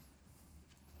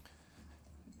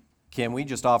Can we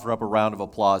just offer up a round of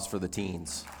applause for the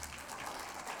teens?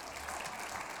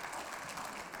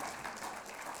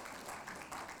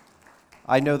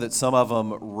 I know that some of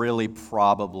them really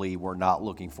probably were not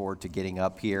looking forward to getting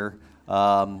up here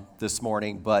this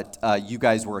morning, but you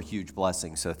guys were a huge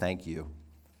blessing, so thank you.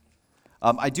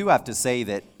 I do have to say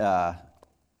that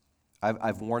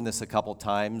I've worn this a couple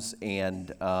times,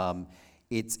 and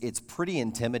it's pretty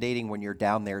intimidating when you're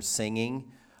down there singing,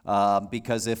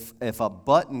 because if a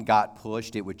button got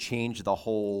pushed, it would change the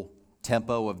whole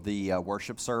tempo of the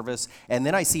worship service. And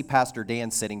then I see Pastor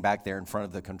Dan sitting back there in front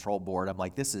of the control board. I'm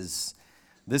like, this is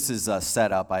a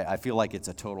setup. I feel like it's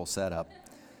a total setup.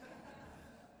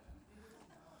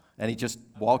 And he just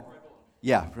walked.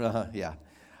 Yeah.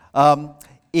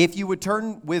 If you would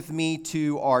turn with me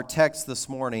to our text this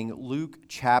morning, Luke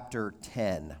chapter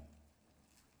 10.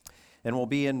 And we'll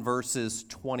be in verses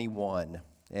 21,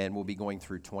 and we'll be going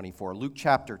through 24. Luke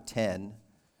chapter 10,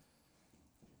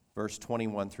 verse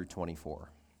 21 through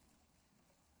 24.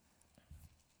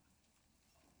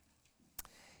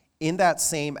 In that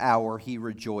same hour he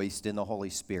rejoiced in the Holy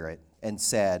Spirit and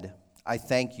said, I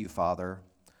thank you, Father,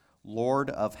 Lord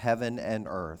of heaven and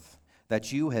earth,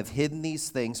 that you have hidden these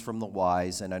things from the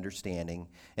wise and understanding,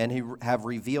 and have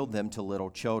revealed them to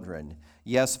little children.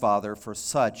 Yes, Father, for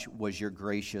such was your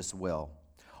gracious will.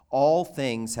 All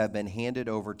things have been handed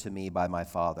over to me by my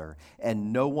Father,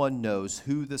 and no one knows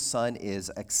who the Son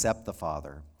is except the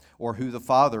Father, or who the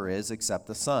Father is except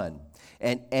the Son,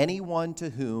 and anyone to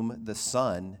whom the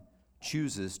Son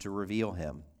chooses to reveal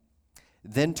him.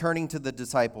 Then turning to the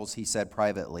disciples, he said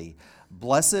privately,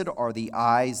 Blessed are the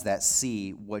eyes that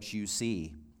see what you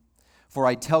see. For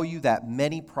I tell you that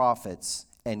many prophets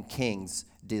and kings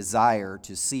desire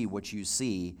to see what you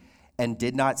see and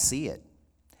did not see it,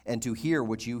 and to hear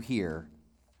what you hear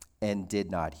and did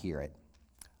not hear it.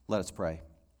 Let us pray.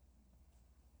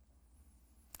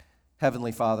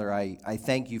 Heavenly Father, I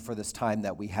thank you for this time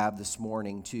that we have this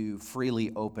morning to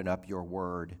freely open up your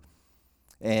word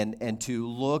and to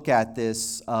look at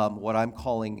this, what I'm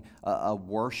calling a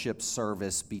worship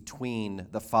service between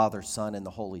the Father, Son, and the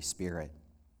Holy Spirit.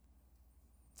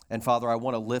 And Father, I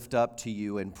want to lift up to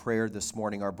you in prayer this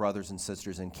morning our brothers and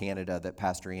sisters in Canada that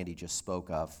Pastor Andy just spoke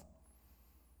of.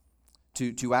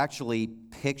 To actually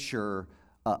picture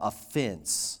a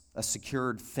fence, a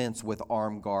secured fence with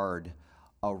armed guard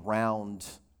around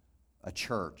a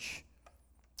church.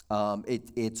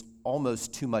 It's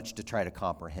almost too much to try to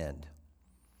comprehend.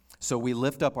 So we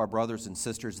lift up our brothers and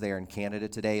sisters there in Canada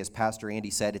today. As Pastor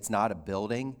Andy said, it's not a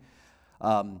building,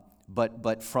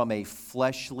 but from a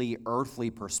fleshly, earthly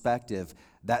perspective,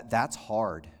 that's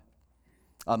hard.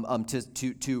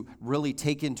 To really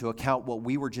take into account what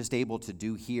we were just able to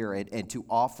do here and to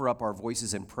offer up our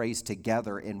voices in praise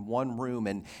together in one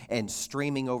room and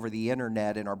streaming over the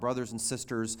internet and our brothers and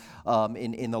sisters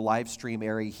in the live stream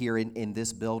area here in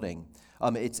this building.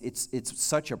 It's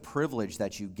such a privilege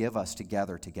that you give us to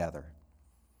gather together.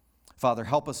 Father,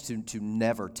 help us to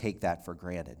never take that for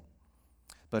granted.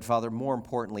 But Father, more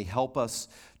importantly, help us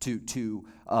to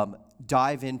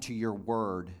dive into your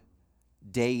word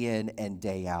day in and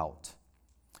day out.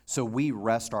 So we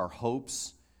rest our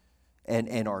hopes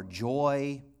and our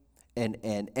joy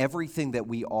and everything that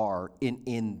we are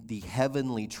in the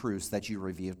heavenly truths that you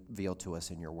reveal to us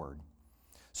in your word.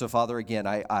 So Father, again,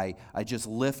 I just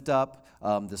lift up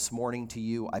this morning to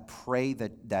you. I pray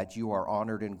that you are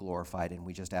honored and glorified, and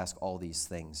we just ask all these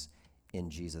things in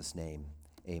Jesus' name.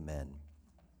 Amen.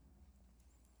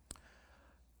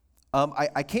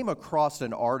 I came across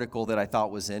an article that I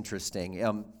thought was interesting. In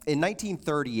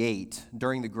 1938,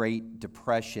 during the Great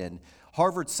Depression,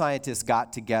 Harvard scientists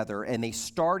got together and they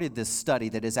started this study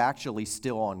that is actually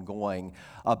still ongoing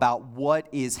about what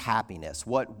is happiness,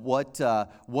 what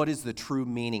is the true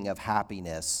meaning of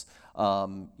happiness,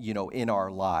 in our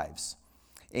lives.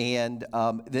 And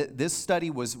this study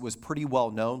was pretty well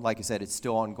known. Like I said, it's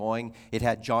still ongoing. It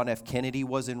had John F. Kennedy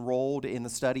was enrolled in the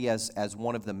study as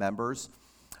one of the members.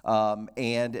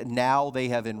 And now they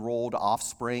have enrolled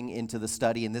offspring into the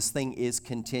study, and this thing is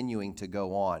continuing to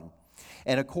go on.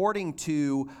 And according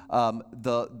to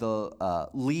the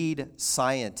lead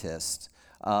scientist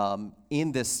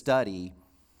in this study,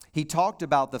 he talked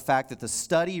about the fact that the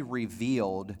study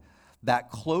revealed that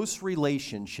close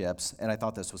relationships, and I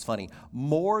thought this was funny,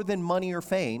 more than money or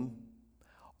fame,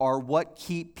 are what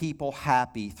keep people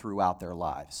happy throughout their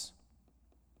lives.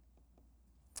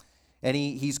 And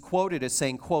he's quoted as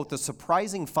saying, quote, "The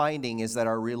surprising finding is that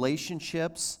our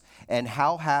relationships and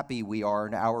how happy we are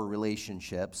in our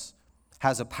relationships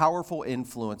has a powerful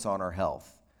influence on our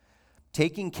health.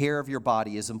 Taking care of your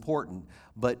body is important,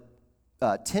 but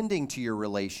tending to your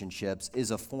relationships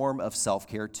is a form of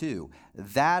self-care too.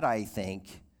 That, I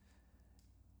think,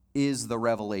 is the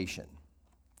revelation.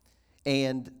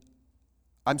 And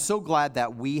I'm so glad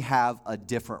that we have a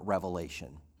different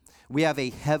revelation. We have a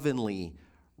heavenly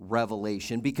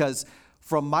revelation, because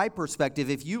from my perspective,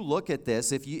 if you look at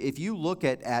this, if you look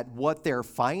at what they're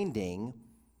finding,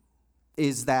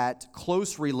 is that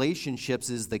close relationships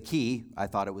is the key. I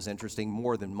thought it was interesting,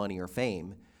 more than money or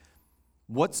fame.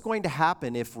 What's going to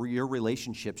happen if your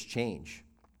relationships change?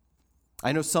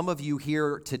 I know some of you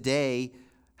here today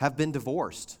have been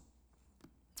divorced.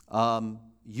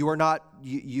 You are not.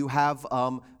 You have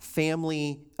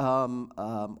family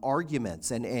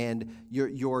arguments, and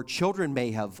your children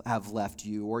may have left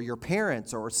you, or your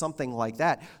parents, or something like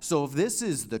that. So if this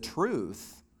is the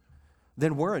truth,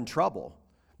 then we're in trouble,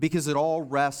 because it all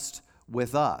rests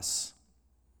with us.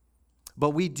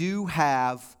 But we do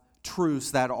have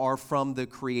truths that are from the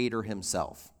Creator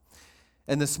Himself.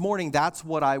 And this morning, that's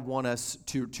what I want us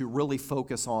to really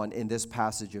focus on in this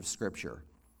passage of Scripture.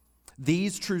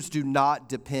 These truths do not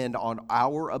depend on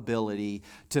our ability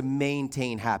to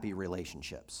maintain happy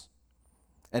relationships.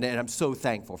 And I'm so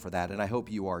thankful for that, and I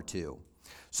hope you are too.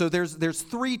 So there's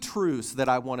three truths that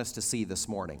I want us to see this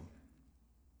morning.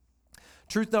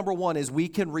 Truth number one is we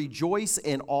can rejoice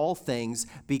in all things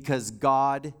because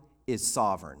God is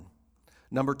sovereign.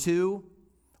 Number two,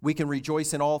 we can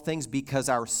rejoice in all things because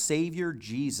our Savior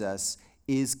Jesus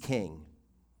is King.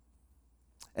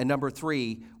 And number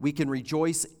three, we can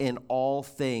rejoice in all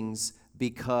things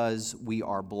because we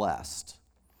are blessed.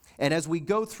 And as we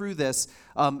go through this,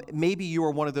 maybe you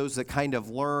are one of those that kind of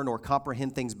learn or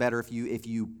comprehend things better if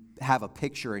you have a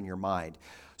picture in your mind.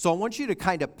 So I want you to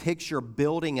kind of picture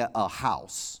building a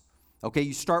house. Okay,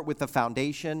 you start with the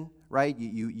foundation, right?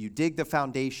 You dig the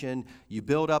foundation, you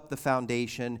build up the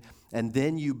foundation, and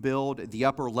then you build the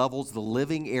upper levels, the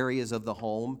living areas of the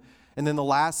home. And then the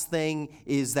last thing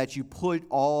is that you put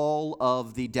all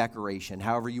of the decoration,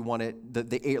 however you want it,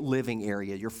 the living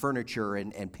area, your furniture,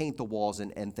 and paint the walls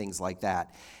and things like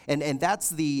that. And that's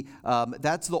the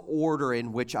order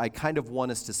in which I kind of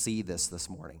want us to see this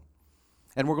morning.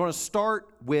 And we're going to start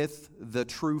with the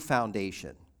true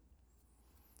foundation.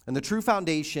 And the true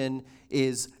foundation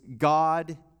is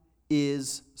God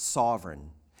is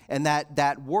sovereign. And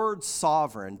that word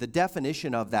sovereign, the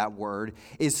definition of that word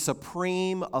is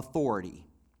supreme authority.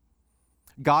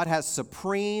 God has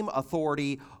supreme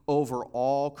authority over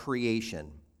all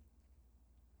creation.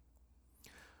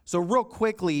 So real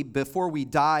quickly, before we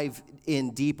dive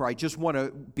in deeper, I just want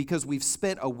to, because we've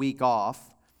spent a week off,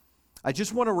 I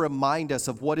just want to remind us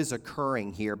of what is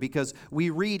occurring here, because we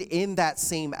read in that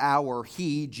same hour,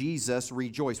 he, Jesus,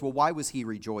 rejoiced. Well, why was he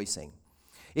rejoicing?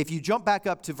 If you jump back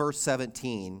up to verse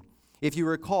 17, if you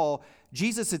recall,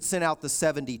 Jesus had sent out the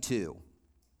 72.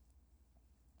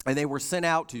 And they were sent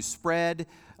out to spread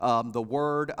the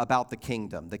word about the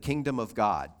kingdom of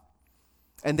God.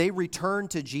 And they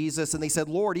returned to Jesus and they said,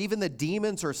 Lord, even the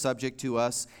demons are subject to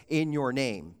us in your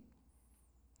name.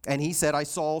 And he said, I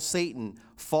saw Satan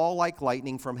fall like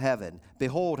lightning from heaven.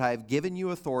 Behold, I have given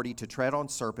you authority to tread on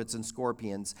serpents and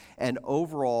scorpions, and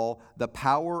over all the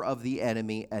power of the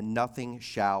enemy, and nothing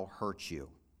shall hurt you.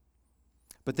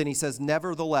 But then he says,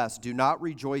 nevertheless, do not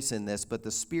rejoice in this, but the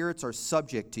spirits are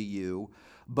subject to you,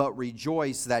 but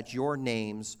rejoice that your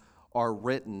names are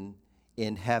written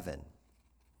in heaven.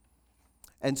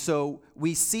 And so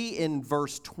we see in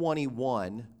verse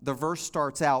 21, the verse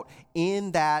starts out,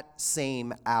 in that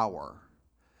same hour.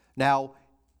 Now,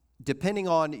 depending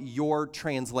on your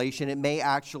translation, it may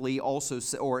actually also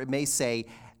say, or it may say,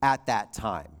 at that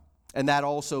time. And that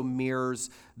also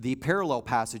mirrors the parallel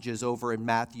passages over in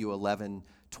Matthew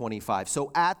 11:25.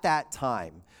 So at that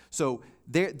time. So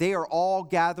they are all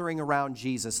gathering around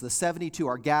Jesus. The 72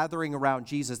 are gathering around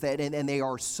Jesus, and they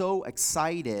are so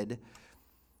excited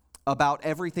about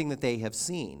everything that they have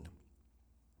seen.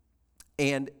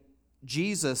 And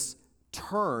Jesus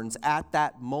turns at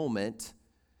that moment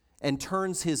and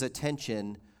turns his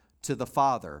attention to the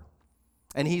Father.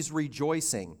 And he's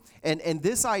rejoicing. And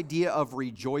this idea of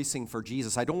rejoicing for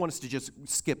Jesus, I don't want us to just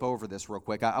skip over this real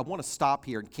quick. I want to stop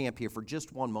here and camp here for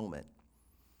just one moment.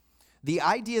 The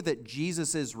idea that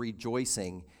Jesus is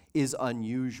rejoicing is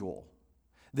unusual.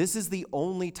 This is the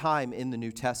only time in the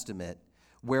New Testament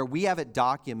where we have it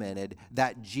documented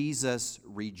that Jesus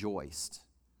rejoiced.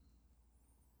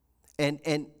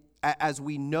 And as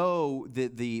we know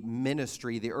the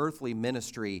ministry, the earthly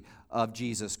ministry of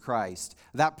Jesus Christ,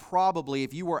 that probably,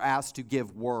 if you were asked to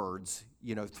give words,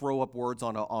 throw up words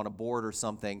on a board or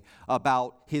something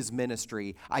about his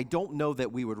ministry, I don't know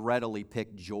that we would readily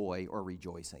pick joy or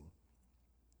rejoicing.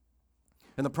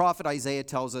 And the prophet Isaiah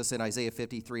tells us in Isaiah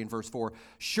 53 and verse 4,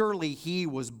 surely he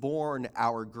was borne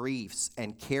our griefs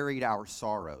and carried our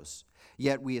sorrows.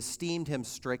 Yet we esteemed him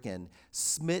stricken,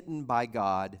 smitten by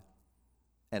God,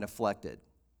 and afflicted.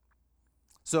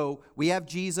 So we have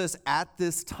Jesus at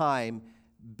this time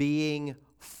being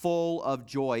full of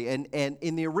joy. And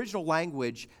in the original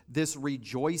language, this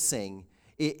rejoicing,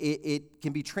 it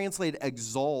can be translated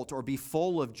exult or be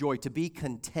full of joy, to be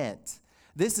content.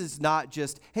 This is not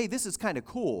just, hey, this is kind of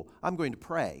cool, I'm going to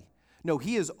pray. No,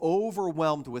 he is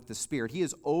overwhelmed with the Spirit. He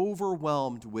is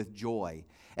overwhelmed with joy.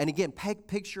 And again,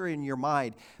 picture in your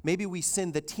mind, maybe we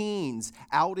send the teens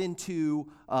out into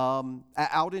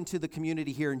the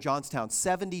community here in Johnstown,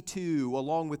 72,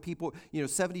 along with people,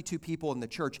 72 people in the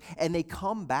church, and they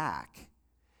come back.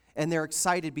 And they're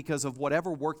excited because of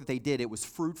whatever work that they did, it was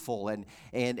fruitful,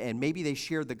 and maybe they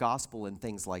shared the gospel and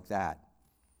things like that.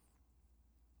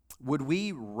 Would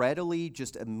we readily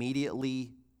just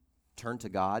immediately turn to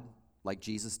God like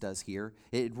Jesus does here?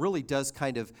 It really does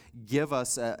kind of give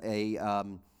us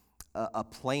a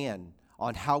plan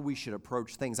on how we should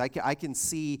approach things. I can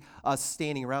see us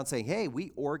standing around saying, hey,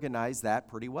 we organized that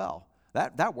pretty well.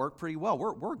 That worked pretty well.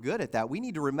 We're good at that. We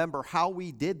need to remember how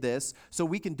we did this so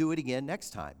we can do it again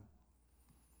next time.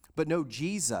 But no,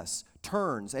 Jesus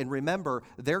turns, and remember,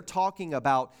 they're talking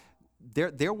about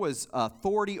there was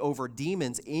authority over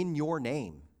demons in your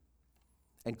name.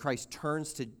 And Christ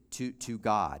turns to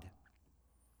God.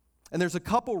 And there's a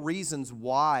couple reasons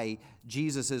why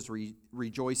Jesus is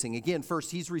rejoicing. Again,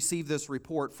 first, he's received this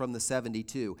report from the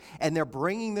 72. And they're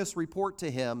bringing this report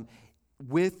to him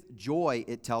with joy,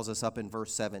 it tells us up in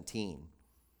verse 17.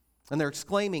 And they're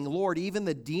exclaiming, Lord, even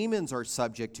the demons are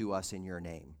subject to us in your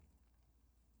name.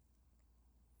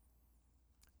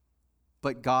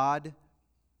 But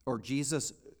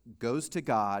Jesus goes to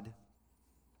God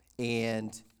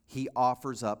and he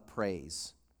offers up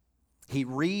praise. He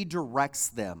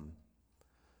redirects them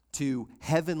to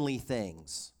heavenly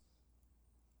things.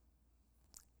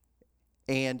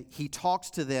 And he talks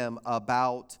to them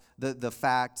about the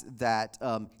fact that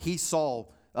he saw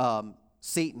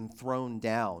Satan thrown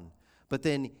down. But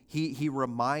then he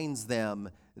reminds them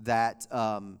that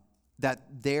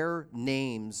their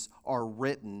names are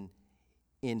written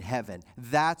in heaven.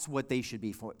 That's what they should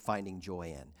be finding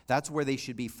joy in. That's where they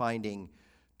should be finding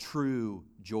true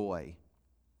joy.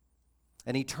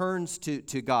 And he turns to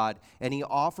God and he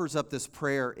offers up this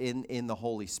prayer in the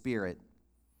Holy Spirit.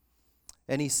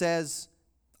 And he says,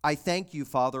 I thank you,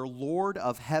 Father, Lord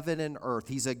of heaven and earth.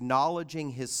 He's acknowledging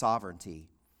his sovereignty,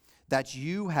 that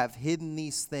you have hidden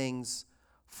these things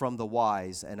from the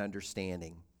wise and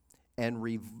understanding and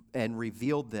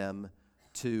revealed them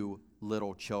to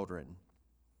little children.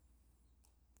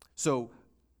 So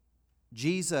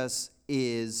Jesus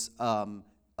is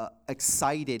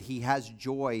excited. He has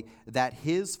joy that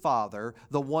his Father,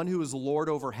 the one who is Lord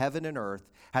over heaven and earth,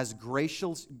 has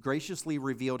graciously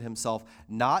revealed himself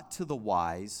not to the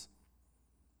wise,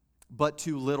 but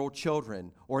to little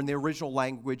children, or in the original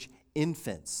language,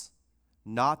 infants,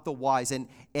 not the wise.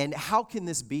 And how can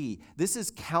this be? This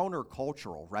is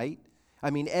countercultural, right? I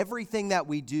mean, everything that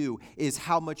we do is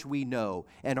how much we know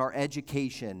and our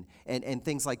education and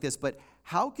things like this. But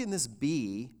how can this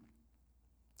be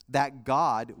that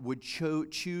God would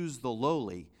choose the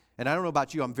lowly? And I don't know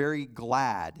about you, I'm very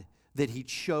glad that he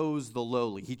chose the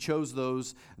lowly. He chose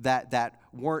those that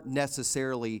weren't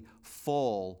necessarily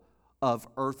full of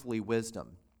earthly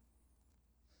wisdom.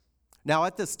 Now,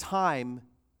 at this time,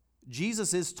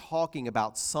 Jesus is talking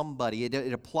about somebody.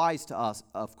 It applies to us,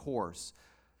 of course.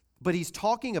 But he's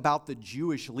talking about the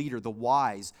Jewish leader, the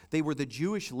wise. They were the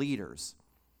Jewish leaders.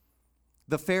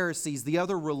 The Pharisees, the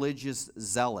other religious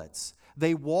zealots.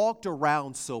 They walked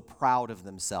around so proud of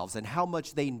themselves and how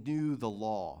much they knew the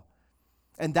law.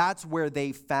 And that's where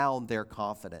they found their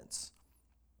confidence.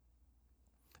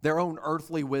 Their own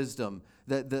earthly wisdom,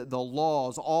 the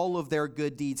laws, all of their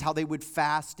good deeds, how they would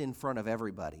fast in front of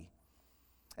everybody.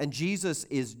 And Jesus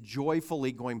is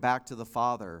joyfully going back to the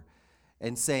Father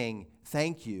and saying,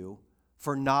 thank you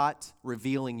for not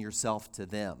revealing yourself to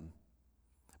them.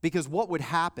 Because what would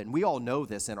happen, we all know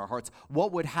this in our hearts,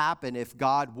 what would happen if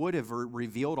God would have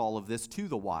revealed all of this to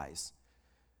the wise?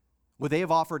 Would they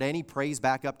have offered any praise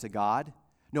back up to God?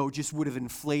 No, it just would have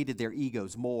inflated their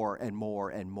egos more and more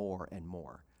and more and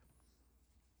more.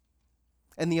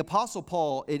 And the Apostle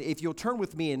Paul, if you'll turn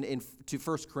with me to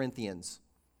 1 Corinthians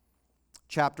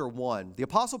chapter 1, the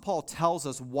Apostle Paul tells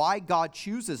us why God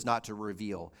chooses not to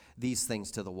reveal these things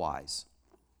to the wise.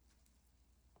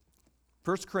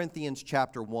 1 Corinthians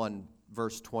chapter 1,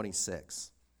 verse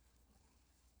 26.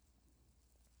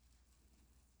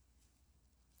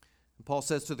 Paul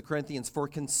says to the Corinthians, "For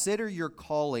consider your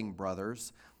calling,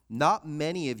 brothers. Not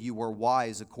many of you were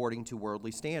wise according to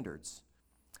worldly standards.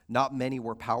 Not many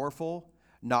were powerful.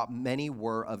 Not many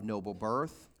were of noble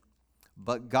birth.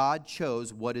 But God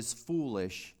chose what is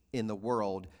foolish in the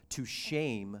world to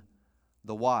shame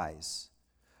the wise.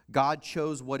 God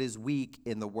chose what is weak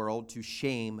in the world to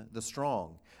shame the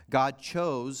strong. God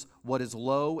chose what is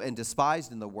low and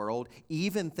despised in the world,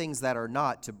 even things that are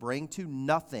not, to bring to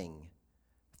nothing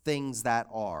things that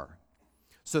are,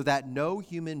 so that no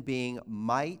human being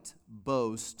might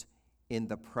boast in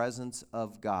the presence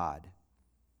of God.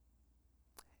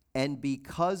 And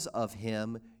because of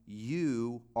him,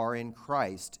 you are in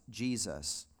Christ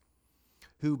Jesus,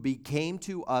 who became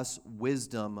to us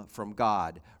wisdom from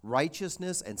God,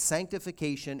 righteousness and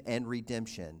sanctification and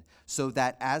redemption, so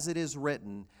that as it is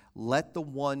written, let the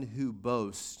one who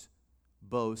boasts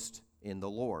boast in the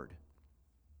Lord."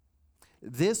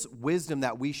 This wisdom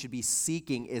that we should be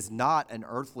seeking is not an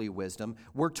earthly wisdom.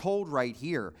 We're told right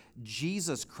here,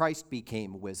 Jesus Christ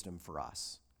became wisdom for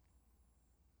us.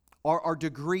 Our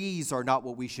degrees are not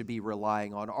what we should be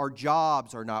relying on. Our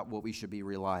jobs are not what we should be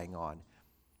relying on.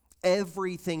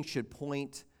 Everything should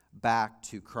point back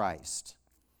to Christ.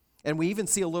 And we even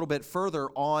see a little bit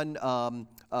further on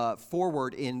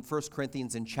forward in 1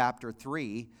 Corinthians in chapter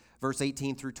 3, verse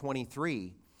 18 through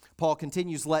 23. Paul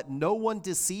continues, "Let no one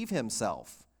deceive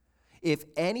himself. If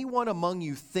anyone among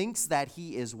you thinks that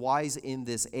he is wise in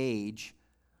this age,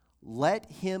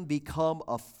 let him become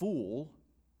a fool,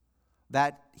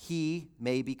 that he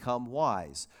may become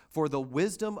wise. For the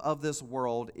wisdom of this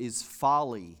world is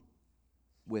folly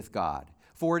with God.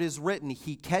 For it is written,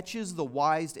 he catches the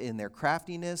wise in their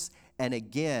craftiness, and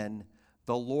again,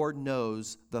 the Lord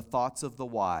knows the thoughts of the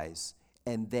wise,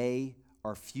 and they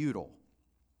are futile."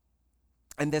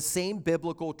 And the same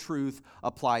biblical truth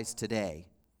applies today.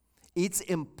 It's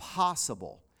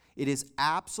impossible. It is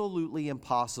absolutely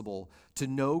impossible to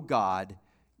know God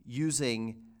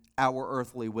using our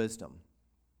earthly wisdom.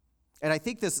 And I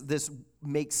think this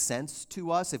makes sense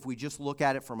to us if we just look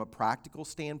at it from a practical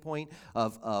standpoint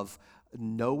of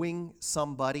knowing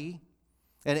somebody.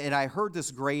 And I heard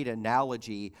this great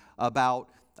analogy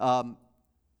about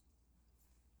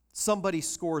somebody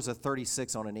scores a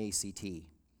 36 on an ACT.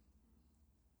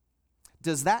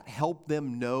 Does that help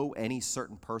them know any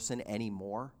certain person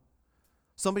anymore?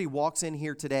 Somebody walks in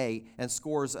here today and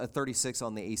scores a 36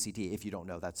 on the ACT. If you don't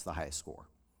know, that's the highest score.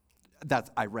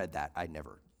 I read that.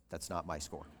 That's not my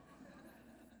score.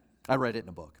 I read it in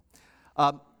a book.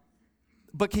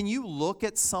 But can you look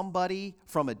at somebody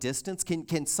from a distance?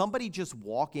 Can somebody just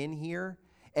walk in here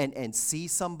and see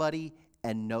somebody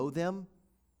and know them?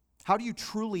 How do you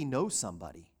truly know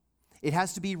somebody? It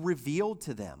has to be revealed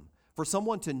to them. For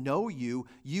someone to know you,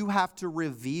 you have to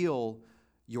reveal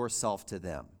yourself to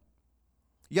them.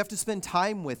 You have to spend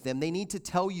time with them. They need to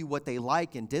tell you what they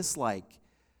like and dislike.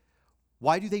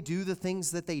 Why do they do the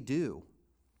things that they do?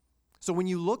 So when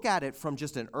you look at it from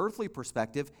just an earthly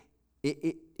perspective,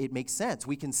 it makes sense.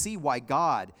 We can see why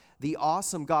God, the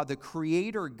awesome God, the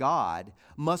creator God,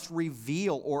 must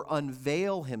reveal or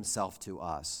unveil himself to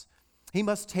us. He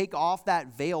must take off that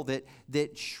veil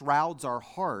that shrouds our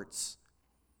hearts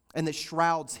and that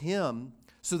shrouds him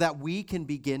so that we can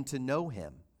begin to know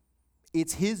him.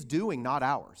 It's his doing, not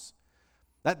ours.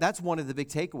 That's one of the big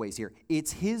takeaways here.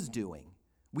 It's his doing.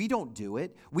 We don't do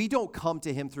it. We don't come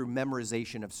to him through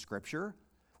memorization of Scripture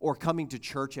or coming to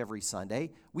church every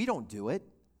Sunday. We don't do it.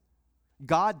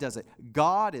 God does it.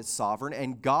 God is sovereign,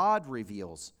 and God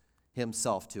reveals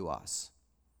himself to us.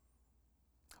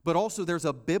 But also there's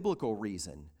a biblical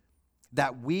reason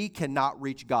that we cannot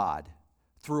reach God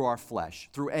through our flesh,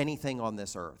 through anything on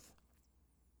this earth.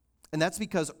 And that's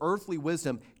because earthly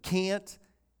wisdom can't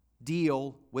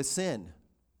deal with sin.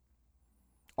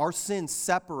 Our sin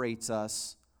separates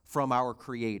us from our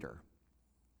Creator.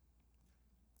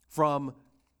 From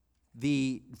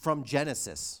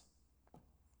Genesis,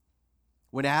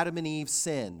 when Adam and Eve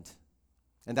sinned,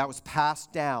 and that was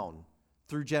passed down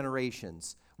through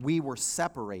generations, we were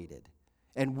separated,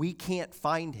 and we can't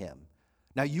find him.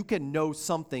 Now, you can know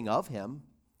something of him.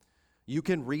 You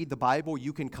can read the Bible.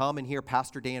 You can come and hear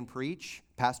Pastor Dan preach,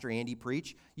 Pastor Andy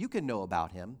preach. You can know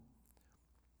about him.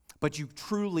 But you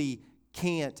truly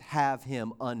can't have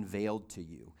him unveiled to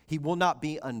you. He will not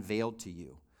be unveiled to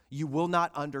you. You will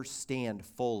not understand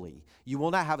fully. You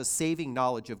will not have a saving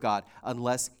knowledge of God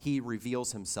unless he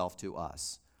reveals himself to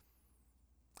us.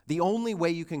 The only way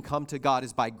you can come to God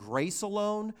is by grace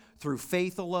alone, through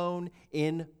faith alone,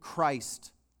 in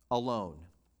Christ alone.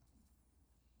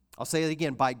 I'll say it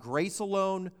again, by grace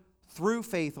alone, through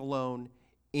faith alone,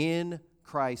 in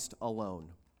Christ alone.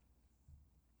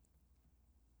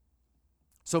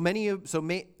 Many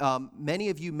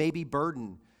of you may be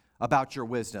burdened about your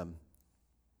wisdom.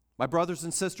 My brothers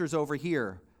and sisters over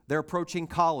here, they're approaching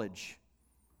college,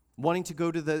 wanting to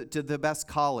go to the best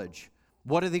college.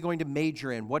 What are they going to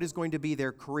major in? What is going to be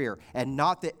their career? And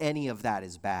not that any of that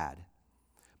is bad.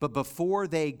 But before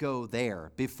they go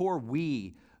there, before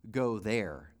we go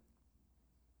there,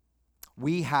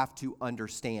 we have to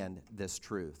understand this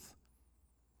truth.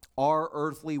 Our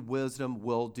earthly wisdom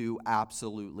will do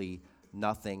absolutely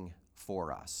nothing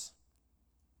for us.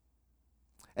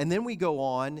 And then we go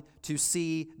on to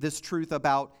see this truth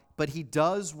about, but he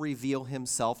does reveal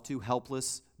himself to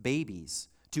helpless babies,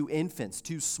 to infants,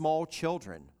 to small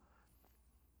children.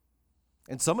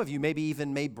 And some of you maybe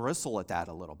even may bristle at that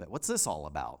a little bit. What's this all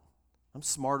about? I'm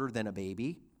smarter than a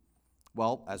baby.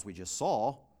 Well, as we just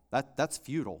saw, that's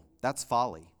futile. That's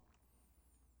folly.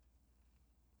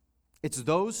 It's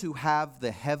those who have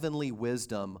the heavenly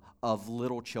wisdom of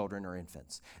little children or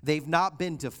infants. They've not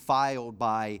been defiled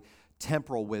by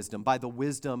temporal wisdom, by the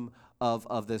wisdom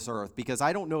of this earth. Because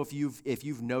I don't know if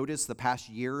you've noticed the past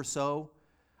year or so,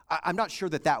 I'm not sure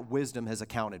that wisdom has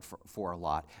accounted for a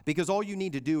lot. Because all you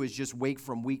need to do is just wait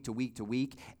from week to week to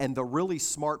week, and the really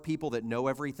smart people that know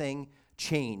everything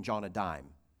change on a dime.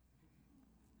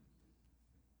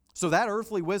 So that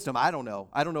earthly wisdom, I don't know.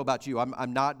 I don't know about you.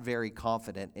 I'm not very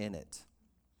confident in it.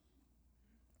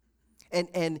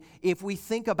 And if we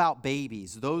think about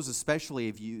babies, those especially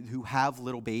of you who have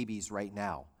little babies right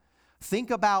now,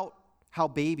 think about how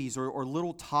babies or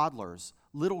little toddlers,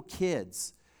 little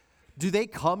kids, do they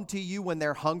come to you when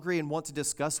they're hungry and want to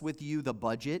discuss with you the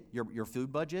budget, your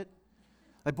food budget?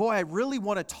 Like, boy, I really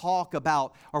want to talk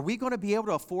about, are we going to be able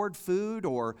to afford food?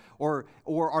 Or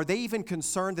are they even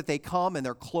concerned that they come and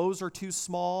their clothes are too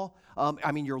small?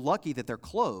 You're lucky that they're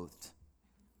clothed.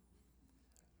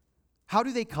 How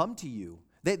do they come to you?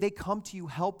 They come to you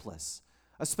helpless.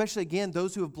 Especially, again,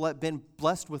 those who have been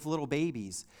blessed with little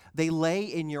babies. They lay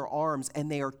in your arms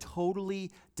and they are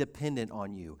totally dependent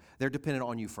on you. They're dependent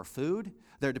on you for food.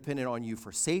 They're dependent on you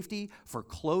for safety, for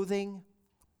clothing,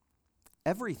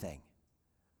 everything.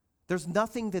 There's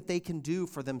nothing that they can do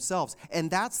for themselves. And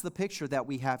that's the picture that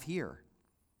we have here.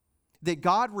 That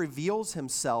God reveals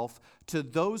himself to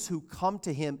those who come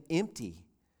to him empty.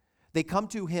 They come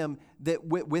to him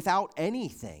without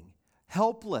anything,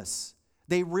 helpless.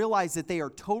 They realize that they are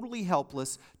totally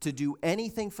helpless to do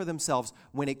anything for themselves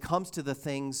when it comes to the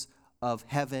things of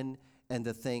heaven and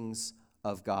the things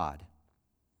of God.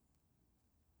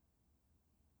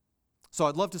 So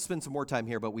I'd love to spend some more time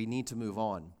here, but we need to move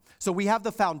on. So we have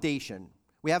the foundation.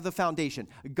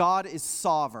 God is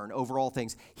sovereign over all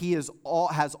things. He has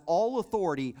all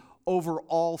authority over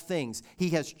all things. He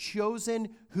has chosen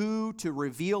who to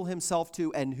reveal himself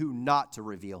to and who not to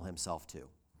reveal himself to.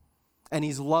 And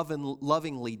he's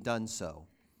lovingly done so.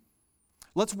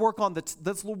 Let's work on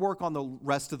the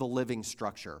rest of the living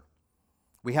structure.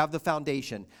 We have the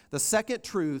foundation. The second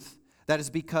truth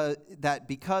that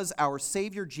because our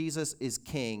Savior Jesus is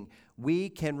King, we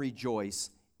can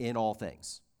rejoice in all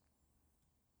things.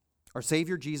 Our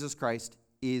Savior Jesus Christ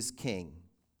is King.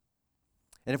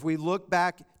 And if we look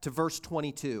back to verse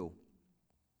 22,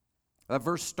 that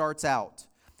verse starts out,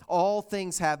 all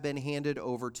things have been handed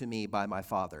over to me by my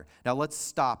Father. Now let's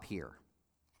stop here.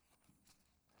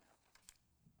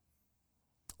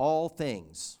 All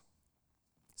things.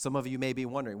 Some of you may be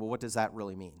wondering, well, what does that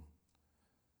really mean?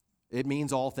 It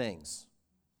means all things.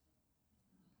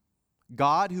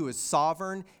 God, who is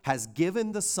sovereign, has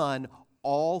given the Son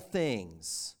all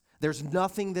things. There's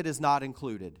nothing that is not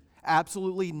included.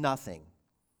 Absolutely nothing.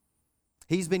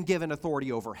 He's been given authority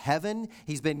over heaven.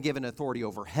 He's been given authority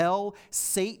over hell,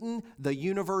 Satan, the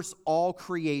universe, all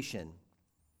creation.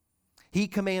 He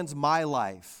commands my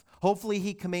life. Hopefully,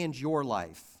 he commands your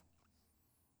life,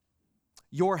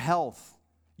 your health,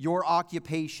 your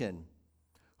occupation,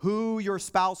 who your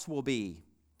spouse will be,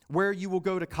 where you will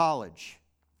go to college,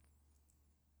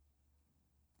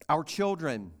 our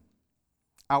children,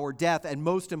 our death, and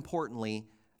most importantly,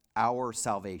 our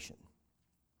salvation.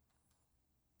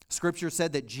 Scripture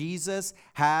said that Jesus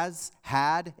has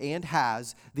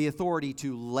the authority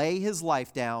to lay his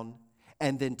life down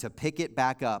and then to pick it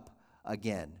back up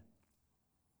again.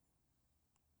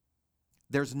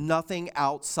 There's nothing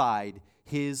outside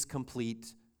his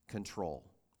complete control.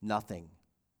 Nothing.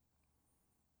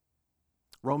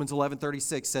 Romans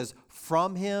 11:36 says,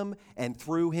 from him and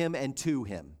through him and to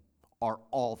him are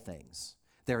all things.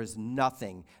 There is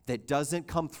nothing that doesn't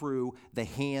come through the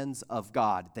hands of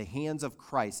God, the hands of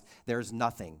Christ. There's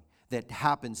nothing that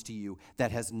happens to you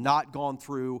that has not gone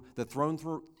through the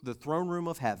throne room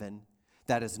of heaven,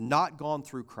 that has not gone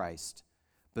through Christ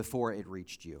before it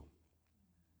reached you.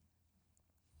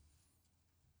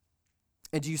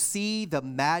 And do you see the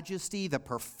majesty, the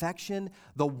perfection,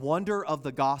 the wonder of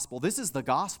the gospel? This is the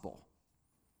gospel.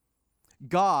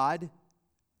 God,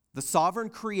 the sovereign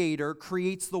creator,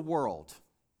 creates the world.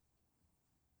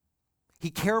 He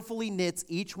carefully knits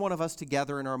each one of us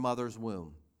together in our mother's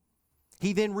womb.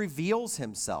 He then reveals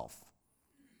himself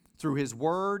through his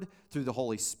word, through the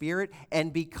Holy Spirit,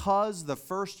 and because the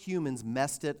first humans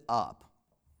messed it up,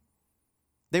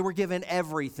 they were given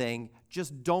everything,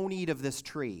 just don't eat of this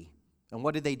tree. And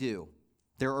what did they do?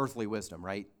 Their earthly wisdom,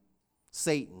 right?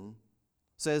 Satan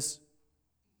says,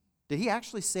 did he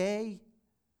actually say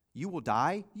you will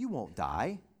die? You won't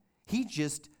die. He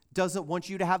just doesn't want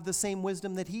you to have the same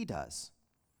wisdom that he does.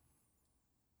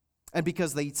 And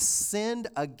because they sinned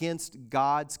against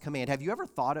God's command. Have you ever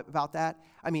thought about that?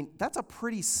 I mean, that's a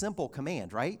pretty simple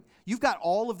command, right? You've got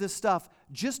all of this stuff.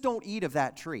 Just don't eat of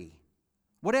that tree.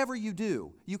 Whatever you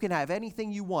do, you can have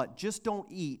anything you want. Just don't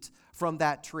eat from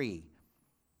that tree.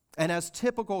 And as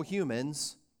typical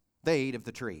humans, they ate of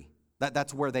the tree.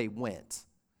 That's where they went,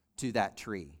 to that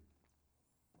tree.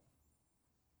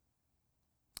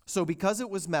 So because it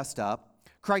was messed up,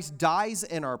 Christ dies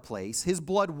in our place. His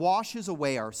blood washes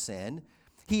away our sin.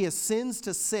 He ascends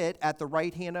to sit at the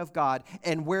right hand of God.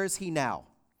 And where is he now?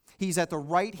 He's at the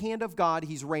right hand of God.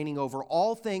 He's reigning over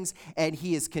all things, and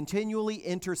he is continually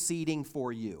interceding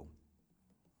for you.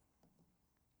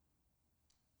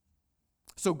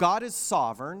 So God is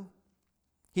sovereign.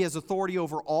 He has authority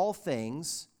over all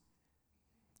things.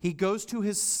 He goes to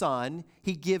his Son.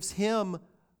 He gives him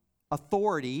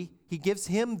authority. He gives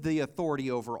him the authority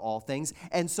over all things.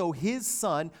 And so his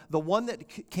Son, the one that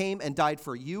came and died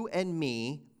for you and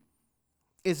me,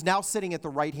 is now sitting at the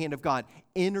right hand of God,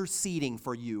 interceding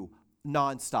for you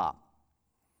nonstop.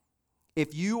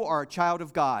 If you are a child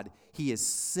of God, he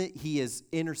is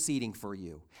interceding for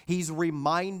you. He's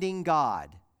reminding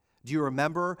God, do you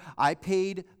remember? I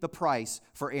paid the price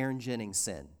for Aaron Jennings'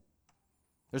 sin.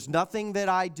 There's nothing that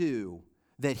I do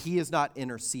that he is not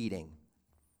interceding.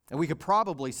 And we could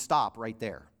probably stop right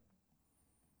there.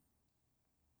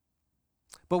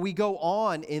 But we go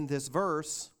on in this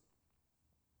verse,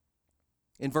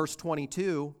 in verse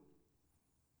 22,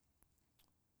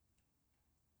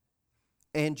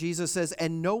 and Jesus says,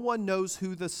 and no one knows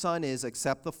who the Son is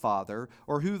except the Father,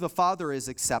 or who the Father is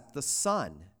except the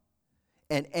Son,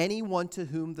 and anyone to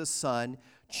whom the Son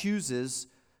chooses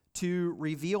to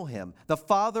reveal him. The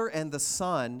Father and the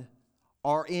Son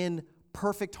are in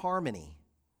perfect harmony.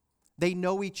 They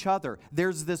know each other.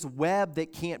 There's this web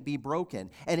that can't be broken.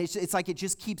 And it's like it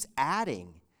just keeps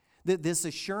adding. This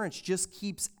assurance just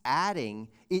keeps adding.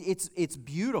 It's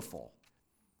beautiful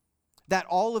that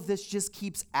all of this just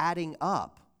keeps adding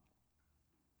up.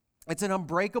 It's an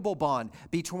unbreakable bond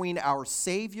between our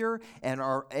Savior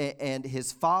and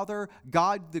his Father,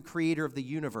 God, the creator of the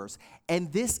universe.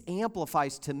 And this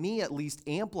amplifies, to me at least,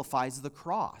 amplifies the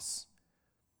cross.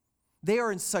 They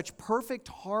are in such perfect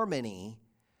harmony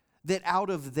that out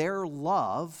of their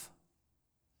love,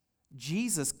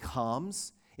 Jesus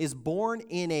comes, is born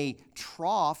in a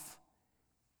trough,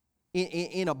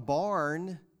 in a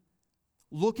barn,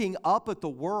 looking up at the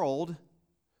world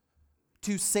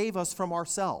to save us from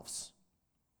ourselves.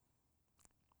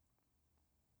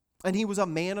 And he was a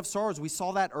man of sorrows. We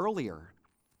saw that earlier.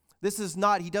 This is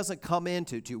not, he doesn't come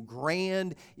into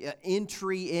grand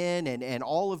entry in and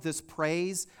all of this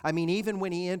praise. I mean, even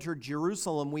when he entered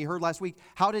Jerusalem, we heard last week,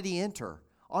 how did he enter?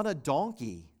 On a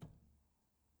donkey.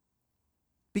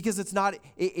 Because it's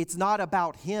not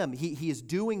about him. He is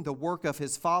doing the work of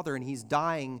his Father, and he's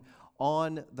dying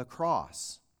on the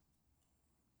cross.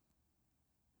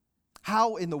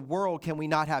 How in the world can we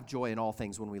not have joy in all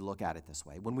things when we look at it this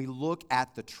way? When we look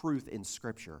at the truth in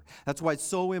Scripture. That's why it's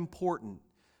so important.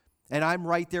 And I'm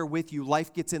right there with you.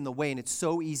 Life gets in the way, and it's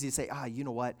so easy to say, you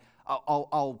know what?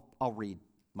 I'll read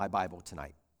my Bible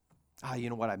tonight. You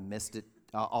know what? I missed it.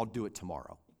 I'll do it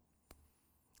tomorrow.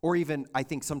 Or even, I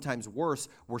think sometimes worse,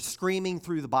 we're screaming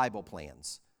through the Bible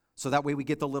plans. So that way we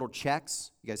get the little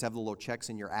checks. You guys have the little checks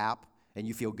in your app, and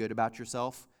you feel good about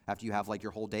yourself after you have like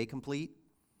your whole day complete.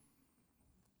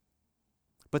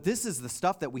 But this is the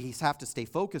stuff that we have to stay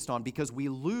focused on because we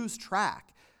lose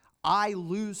track. I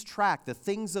lose track. The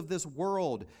things of this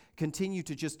world continue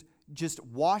to just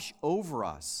wash over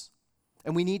us.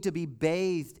 And we need to be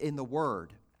bathed in the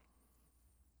Word.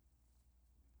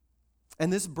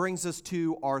 And this brings us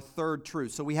to our third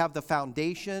truth. So we have the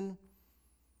foundation.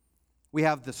 We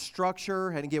have the structure.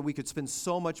 And again, we could spend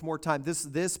so much more time.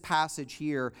 This passage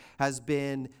here has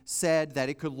been said that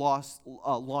it could launch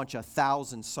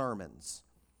 1,000 sermons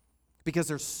because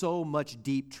there's so much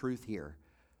deep truth here.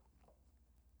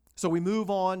 So we move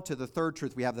on to the third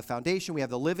truth. We have the foundation, we have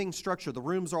the living structure, the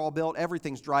rooms are all built,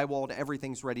 everything's drywalled,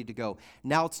 everything's ready to go.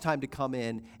 Now it's time to come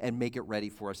in and make it ready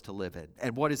for us to live in.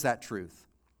 And what is that truth?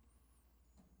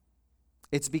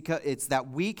 It's that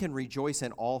we can rejoice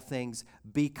in all things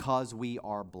because we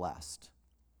are blessed.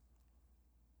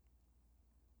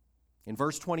 In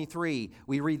verse 23,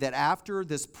 we read that after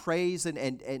this praise,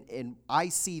 and I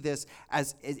see this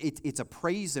as it's a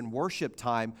praise and worship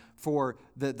time for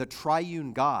the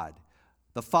triune God.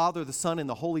 The Father, the Son, and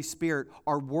the Holy Spirit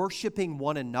are worshiping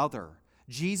one another.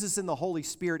 Jesus and the Holy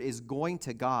Spirit is going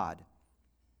to God,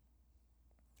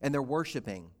 and they're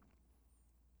worshiping.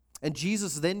 And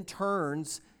Jesus then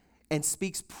turns and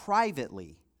speaks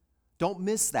privately. Don't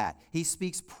miss that. He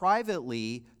speaks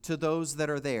privately to those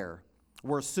that are there.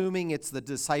 We're assuming it's the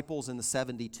disciples and the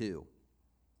 72.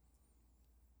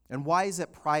 And why is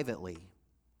it privately?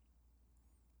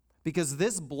 Because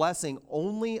this blessing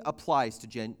only applies to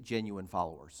genuine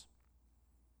followers.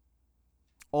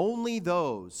 Only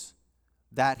those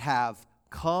that have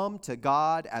come to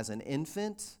God as an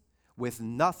infant with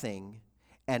nothing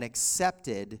and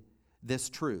accepted this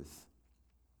truth.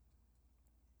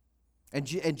 And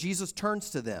Jesus turns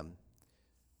to them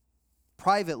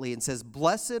privately and says,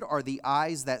 "Blessed are the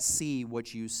eyes that see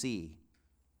what you see."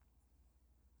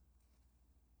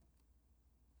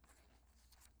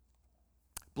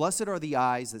 Blessed are the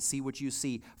eyes that see what you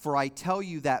see, for I tell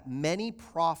you that many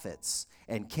prophets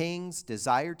and kings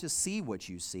desired to see what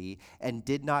you see and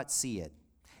did not see it,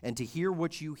 and to hear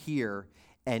what you hear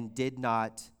and did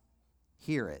not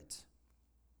hear it.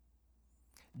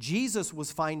 Jesus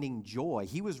was finding joy.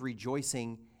 He was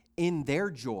rejoicing in their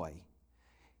joy.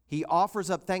 He offers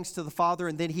up thanks to the Father,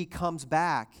 and then he comes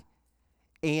back,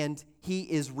 and he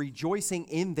is rejoicing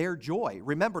in their joy.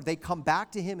 Remember, they come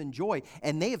back to him in joy,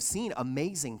 and they have seen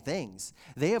amazing things.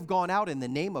 They have gone out in the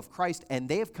name of Christ, and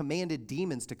they have commanded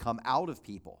demons to come out of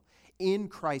people in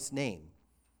Christ's name.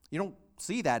 You don't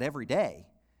see that every day.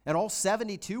 And all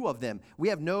 72 of them, we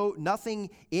have nothing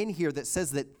in here that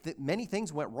says that many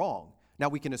things went wrong. Now,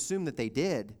 we can assume that they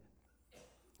did,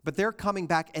 but they're coming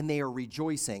back and they are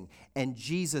rejoicing, and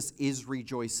Jesus is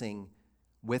rejoicing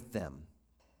with them.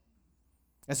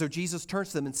 And so Jesus turns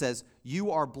to them and says,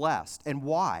 "You are blessed." And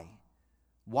why?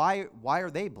 Why are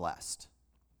they blessed?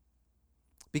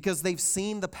 Because they've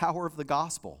seen the power of the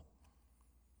gospel.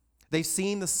 They've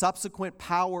seen the subsequent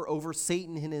power over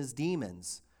Satan and his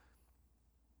demons.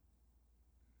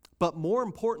 But more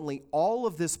importantly, all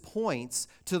of this points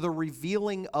to the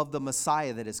revealing of the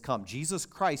Messiah that has come. Jesus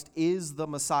Christ is the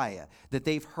Messiah that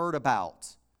they've heard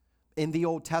about in the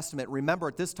Old Testament. Remember,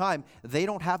 at this time, they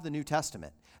don't have the New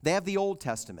Testament. They have the Old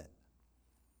Testament.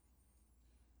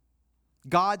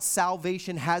 God's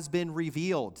salvation has been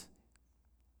revealed.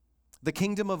 The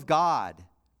kingdom of God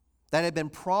that had been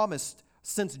promised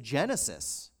since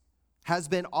Genesis has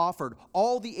been offered.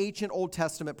 All the ancient Old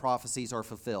Testament prophecies are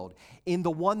fulfilled in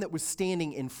the one that was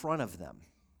standing in front of them.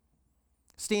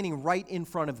 Standing right in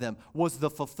front of them was the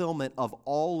fulfillment of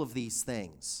all of these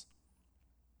things.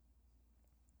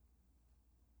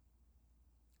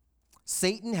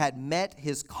 Satan had met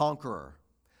his conqueror.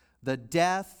 The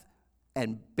death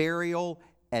and burial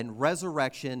and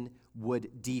resurrection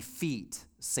would defeat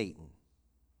Satan.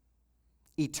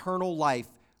 Eternal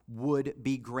life would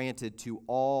be granted to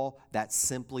all that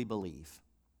simply believe.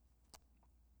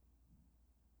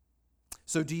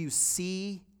 So do you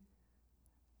see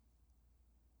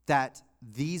that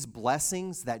these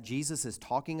blessings that Jesus is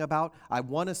talking about? I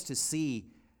want us to see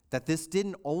that this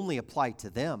didn't only apply to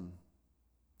them.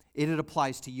 It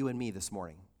applies to you and me this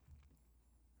morning.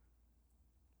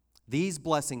 These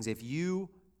blessings, if you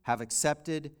have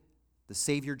accepted the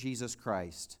Savior Jesus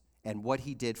Christ and what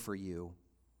he did for you,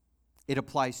 it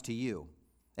applies to you.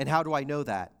 And how do I know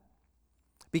that?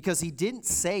 Because he didn't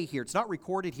say here, it's not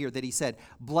recorded here that he said,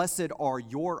 "Blessed are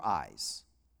your eyes."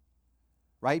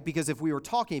 Right? Because if we were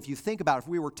talking, if you think about it, if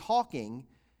we were talking,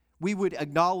 we would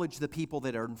acknowledge the people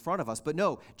that are in front of us. But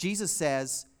no, Jesus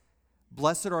says,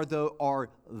 "Blessed are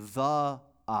the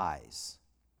eyes."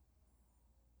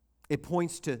 It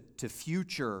points to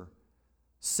future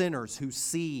sinners who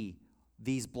see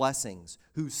these blessings,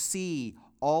 who see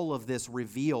all of this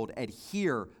revealed and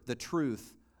hear the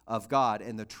truth of God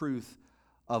and the truth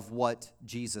of what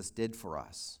Jesus did for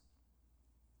us.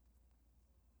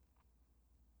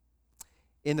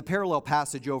 In the parallel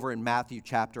passage over in Matthew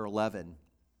chapter 11,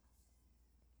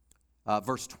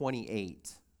 verse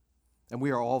 28, and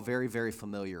we are all very, very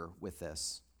familiar with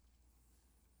this,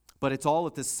 but it's all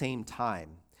at the same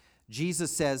time.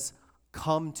 Jesus says,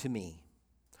 "Come to me,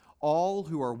 all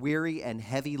who are weary and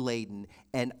heavy laden,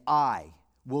 and I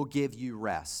will give you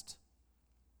rest."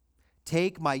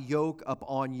 Take my yoke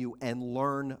upon you and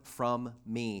learn from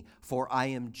me, for I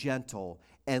am gentle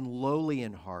and lowly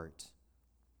in heart,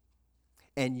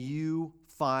 and you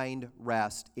find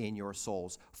rest in your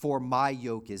souls. For my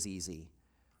yoke is easy,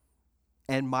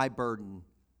 and my burden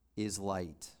is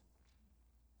light.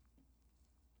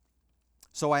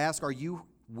 So I ask, are you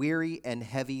weary and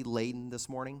heavy laden this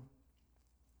morning?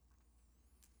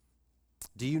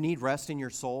 Do you need rest in your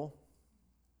soul?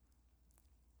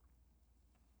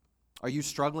 Are you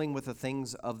struggling with the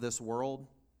things of this world?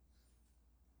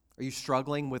 Are you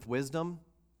struggling with wisdom?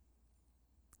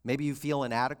 Maybe you feel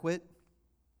inadequate.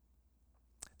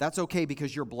 That's okay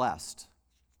because you're blessed.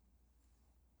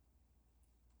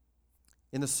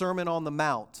 In the Sermon on the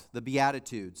Mount, the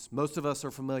Beatitudes, most of us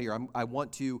are familiar. I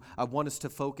want us to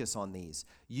focus on these.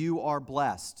 You are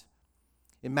blessed.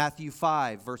 In Matthew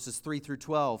 5, verses 3 through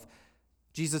 12,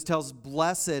 Jesus tells,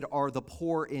 "Blessed are the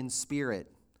poor in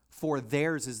spirit, for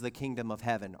theirs is the kingdom of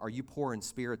heaven." Are you poor in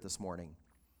spirit this morning?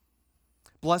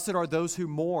 "Blessed are those who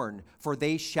mourn, for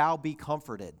they shall be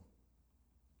comforted.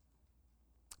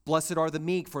 Blessed are the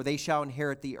meek, for they shall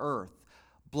inherit the earth.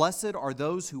 Blessed are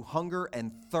those who hunger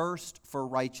and thirst for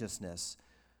righteousness,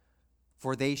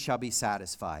 for they shall be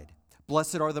satisfied.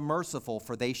 Blessed are the merciful,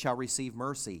 for they shall receive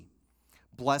mercy.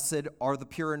 Blessed are the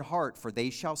pure in heart, for they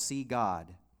shall see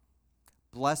God.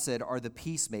 Blessed are the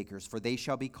peacemakers, for they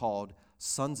shall be called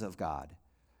sons of God.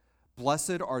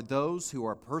 Blessed are those who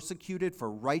are persecuted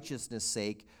for righteousness'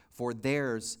 sake, for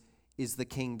theirs is the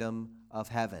kingdom of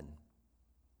heaven.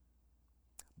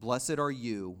 Blessed are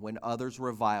you when others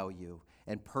revile you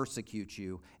and persecute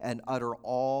you and utter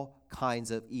all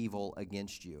kinds of evil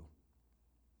against you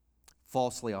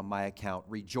falsely on my account.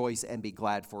 Rejoice and be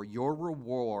glad, for your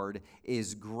reward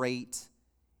is great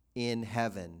in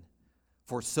heaven.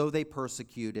 For so they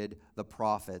persecuted the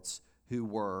prophets who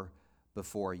were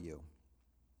before you."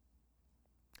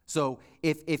 So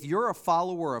if you're a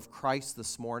follower of Christ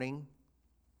this morning,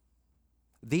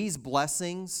 these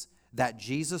blessings that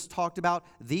Jesus talked about,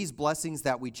 these blessings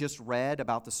that we just read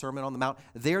about the Sermon on the Mount,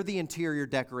 they're the interior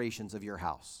decorations of your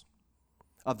house,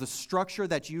 of the structure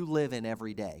that you live in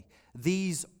every day.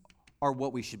 These are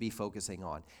what we should be focusing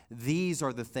on. These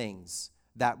are the things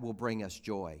that will bring us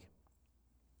joy.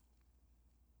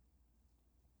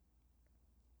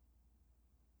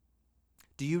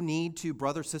 Do you need to,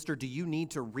 brother, sister, do you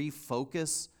need to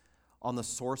refocus on the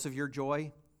source of your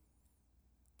joy?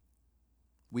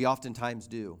 We oftentimes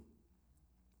do.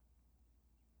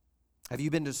 Have you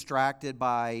been distracted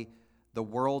by the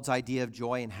world's idea of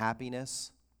joy and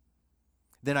happiness?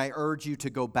 Then I urge you to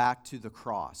go back to the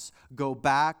cross. Go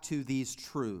back to these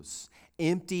truths.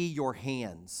 Empty your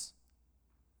hands.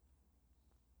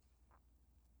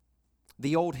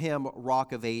 The old hymn,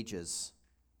 Rock of Ages,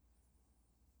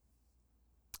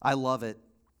 I love it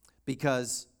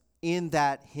because in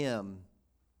that hymn,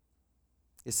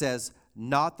 it says,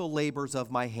 "Not the labors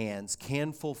of my hands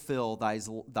can fulfill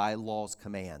thy law's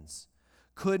commands.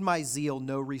 Could my zeal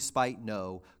no respite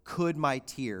know? Could my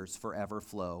tears forever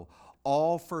flow?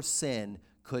 All for sin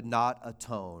could not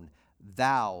atone.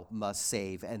 Thou must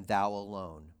save, and thou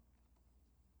alone.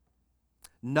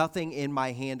 Nothing in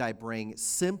my hand I bring,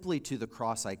 simply to the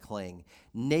cross I cling.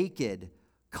 Naked,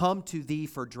 come to thee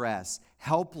for dress.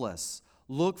 Helpless,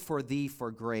 look for thee for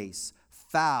grace.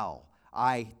 Foul,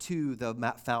 I to the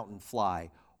fountain fly.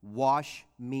 Wash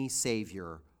me,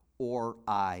 Savior, or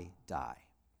I die."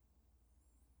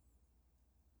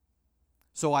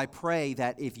 So I pray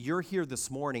that if you're here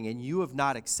this morning and you have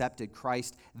not accepted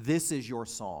Christ, this is your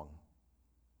song.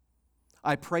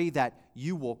 I pray that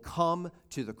you will come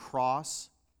to the cross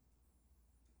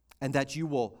and that you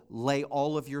will lay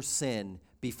all of your sin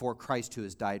before Christ who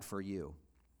has died for you.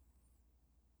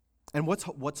 And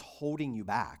what's holding you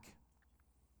back?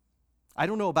 I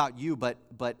don't know about you,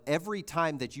 but every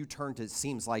time that you turn to, it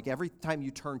seems like every time you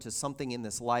turn to something in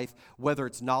this life, whether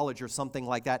it's knowledge or something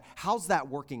like that, how's that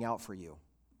working out for you?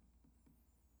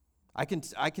 I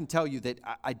can tell you that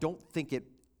I don't think it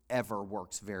ever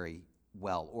works very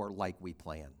well or like we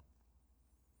plan.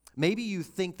 Maybe you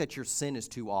think that your sin is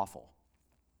too awful.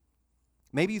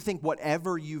 Maybe you think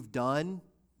whatever you've done,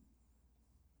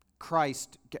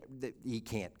 Christ, he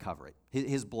can't cover it.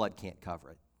 His blood can't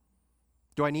cover it.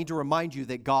 Do I need to remind you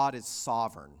that God is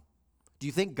sovereign? Do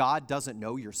you think God doesn't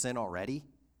know your sin already?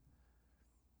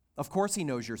 Of course he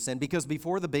knows your sin, because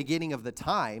before the beginning of the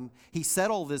time, he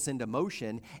set all this into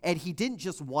motion, and he didn't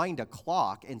just wind a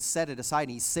clock and set it aside,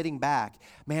 and he's sitting back.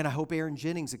 Man, I hope Aaron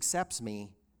Jennings accepts me.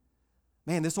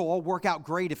 Man, this will all work out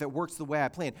great if it works the way I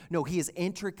planned. No, he is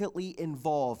intricately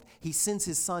involved. He sends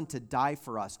his son to die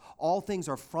for us. All things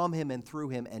are from him and through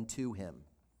him and to him.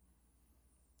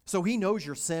 So he knows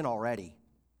your sin already.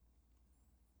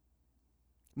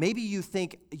 Maybe you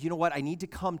think, you know what, I need to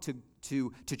come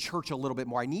to church a little bit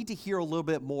more. I need to hear a little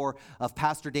bit more of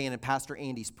Pastor Dan and Pastor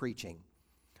Andy's preaching.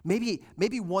 Maybe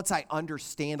once I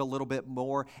understand a little bit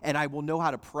more and I will know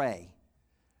how to pray.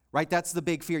 Right? That's the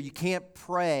big fear. You can't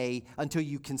pray until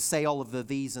you can say all of the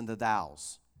these and the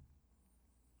thous.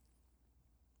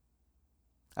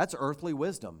 That's earthly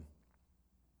wisdom.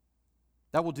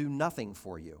 That will do nothing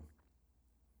for you.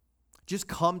 Just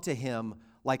come to him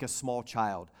like a small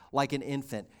child, like an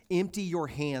infant. Empty your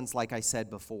hands, like I said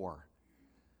before.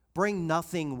 Bring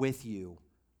nothing with you.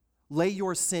 Lay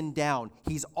your sin down.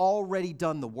 He's already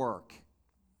done the work.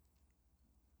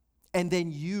 And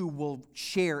then you will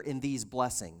share in these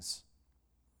blessings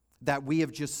that we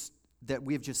have just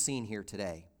seen here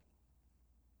today.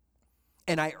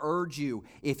 And I urge you,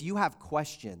 if you have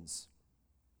questions,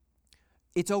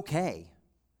 it's okay.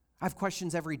 I have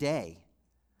questions every day.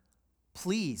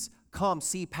 Please come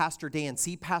see Pastor Dan,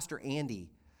 see Pastor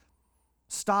Andy.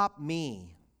 Stop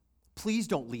me. Please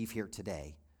don't leave here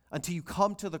today until you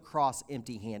come to the cross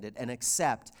empty-handed and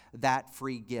accept that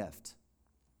free gift.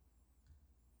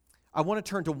 I want to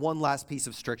turn to one last piece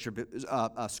of scripture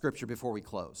before we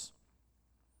close.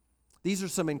 These are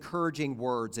some encouraging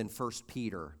words in 1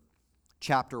 Peter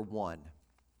chapter 1.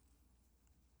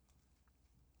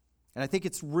 And I think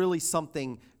it's really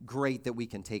something great that we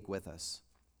can take with us.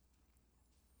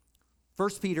 1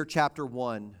 Peter chapter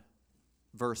 1,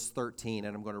 verse 13,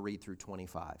 and I'm going to read through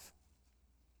 25.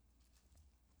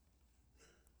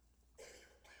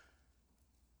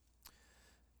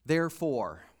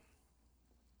 Therefore,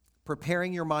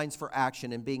 preparing your minds for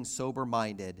action and being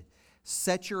sober-minded,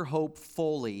 set your hope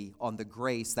fully on the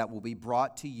grace that will be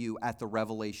brought to you at the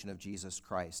revelation of Jesus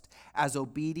Christ. As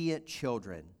obedient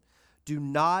children, do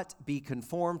not be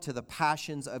conformed to the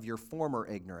passions of your former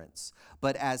ignorance,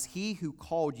 but as he who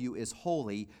called you is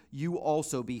holy, you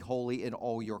also be holy in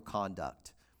all your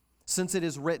conduct. Since it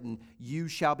is written, you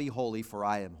shall be holy, for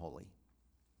I am holy.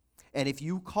 And if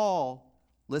you call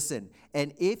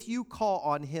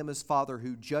on him as Father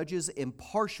who judges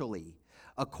impartially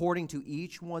according to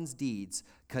each one's deeds,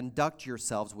 conduct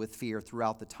yourselves with fear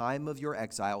throughout the time of your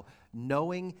exile,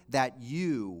 knowing that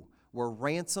you were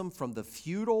ransomed from the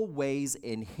futile ways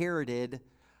inherited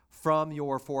from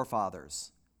your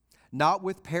forefathers, not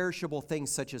with perishable things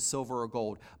such as silver or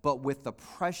gold, but with the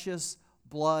precious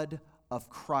blood of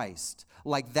Christ,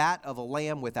 like that of a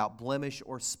lamb without blemish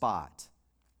or spot.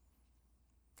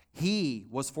 He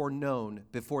was foreknown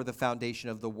before the foundation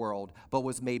of the world, but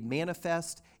was made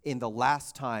manifest in the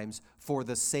last times for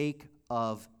the sake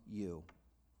of you.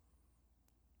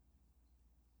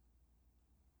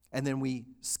 And then we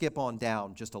skip on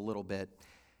down just a little bit.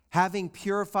 Having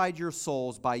purified your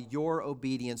souls by your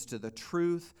obedience to the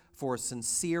truth for a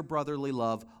sincere brotherly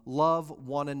love, love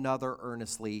one another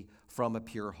earnestly from a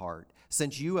pure heart.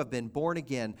 Since you have been born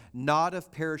again, not of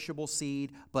perishable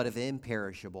seed, but of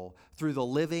imperishable, through the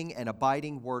living and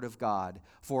abiding word of God.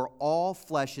 For all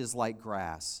flesh is like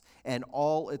grass, and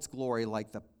all its glory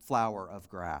like the flower of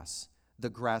grass. The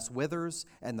grass withers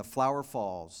and the flower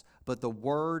falls, but the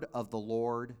word of the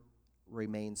Lord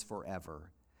remains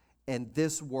forever. And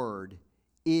this word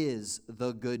is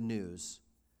the good news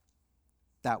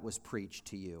that was preached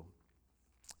to you.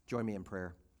 Join me in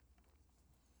prayer.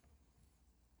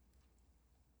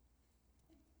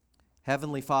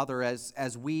 Heavenly Father,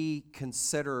 as we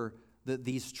consider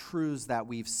these truths that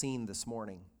we've seen this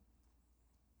morning,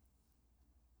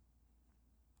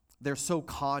 they're so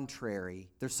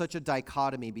contrary. There's such a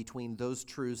dichotomy between those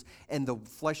truths and the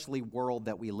fleshly world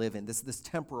that we live in, this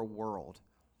temporal world.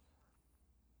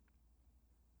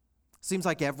 Seems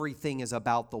like everything is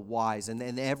about the wise,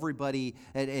 and everybody's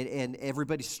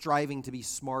striving to be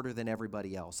smarter than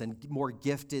everybody else and more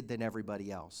gifted than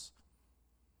everybody else.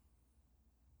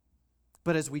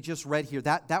 But as we just read here,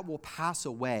 that will pass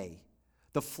away.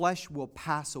 The flesh will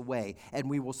pass away, and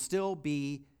we will still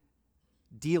be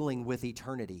dealing with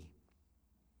eternity.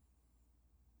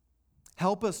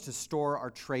 Help us to store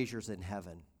our treasures in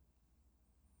heaven.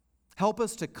 Help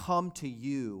us to come to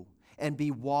you and be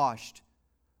washed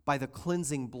by the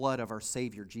cleansing blood of our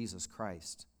Savior, Jesus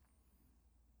Christ.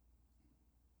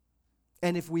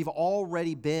 And if we've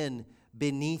already been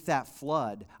beneath that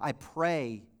flood, I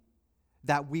pray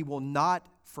that we will not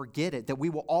forget it, that we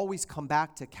will always come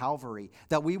back to Calvary,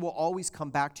 that we will always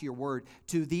come back to your word,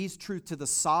 to these truths, to the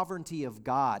sovereignty of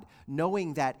God,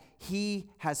 knowing that he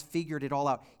has figured it all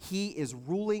out. He is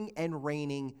ruling and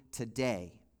reigning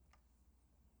today.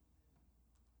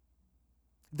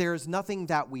 There's nothing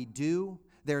that we do,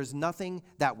 there's nothing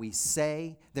that we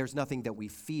say, there's nothing that we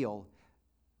feel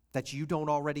that you don't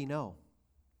already know.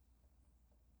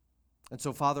 And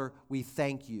so, Father, we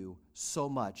thank you so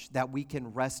much that we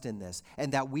can rest in this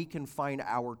and that we can find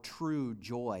our true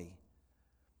joy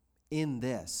in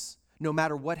this. No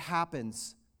matter what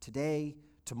happens today,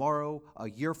 tomorrow, a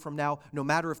year from now, no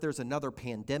matter if there's another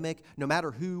pandemic, no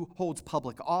matter who holds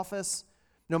public office,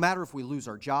 no matter if we lose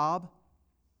our job,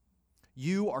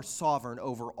 you are sovereign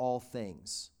over all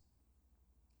things.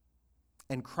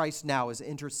 And Christ now is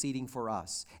interceding for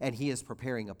us, and he is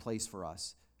preparing a place for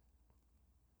us.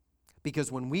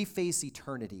 Because when we face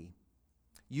eternity,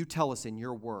 you tell us in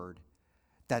your word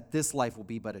that this life will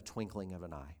be but a twinkling of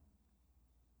an eye.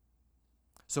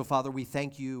 So, Father, we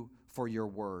thank you for your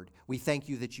word. We thank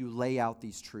you that you lay out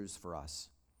these truths for us.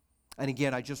 And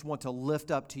again, I just want to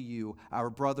lift up to you our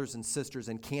brothers and sisters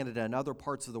in Canada and other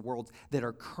parts of the world that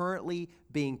are currently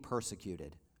being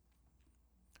persecuted,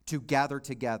 to gather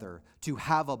together, to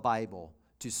have a Bible,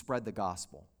 to spread the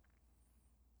gospel.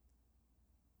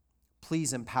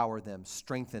 Please empower them,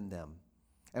 strengthen them.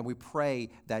 And we pray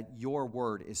that your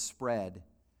word is spread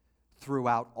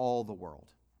throughout all the world.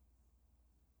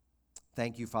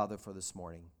 Thank you, Father, for this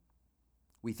morning.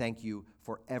 We thank you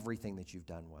for everything that you've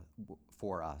done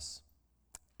for us.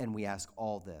 And we ask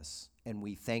all this, and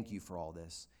we thank you for all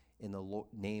this in the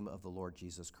name of the Lord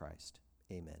Jesus Christ.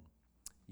 Amen.